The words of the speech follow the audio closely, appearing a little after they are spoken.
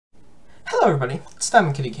Hello everybody, it's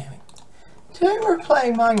Diamondverse Gaming. Today we're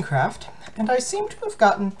playing Minecraft, and I seem to have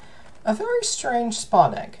gotten a very strange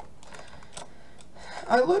spawn egg.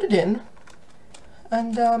 I loaded in,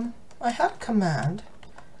 and I had a command,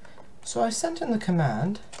 so I sent in the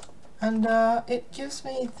command, and it gives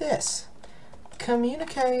me this,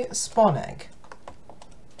 communique spawn egg.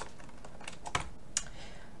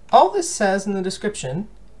 All this says in the description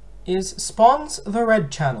is spawns the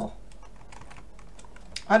red channel.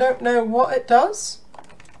 I don't know what it does,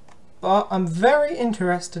 but I'm very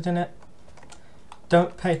interested in it.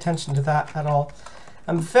 Don't pay attention to that at all.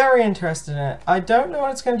 I'm very interested in it. I don't know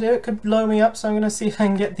what it's going to do. It could blow me up, so I'm going to see if I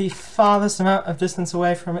can get the farthest amount of distance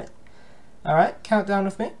away from it. Alright, count down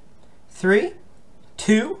with me. 3,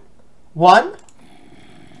 2, 1.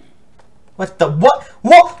 What the what?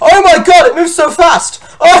 What? Oh my god, it moves so fast!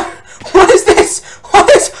 Oh, what is this?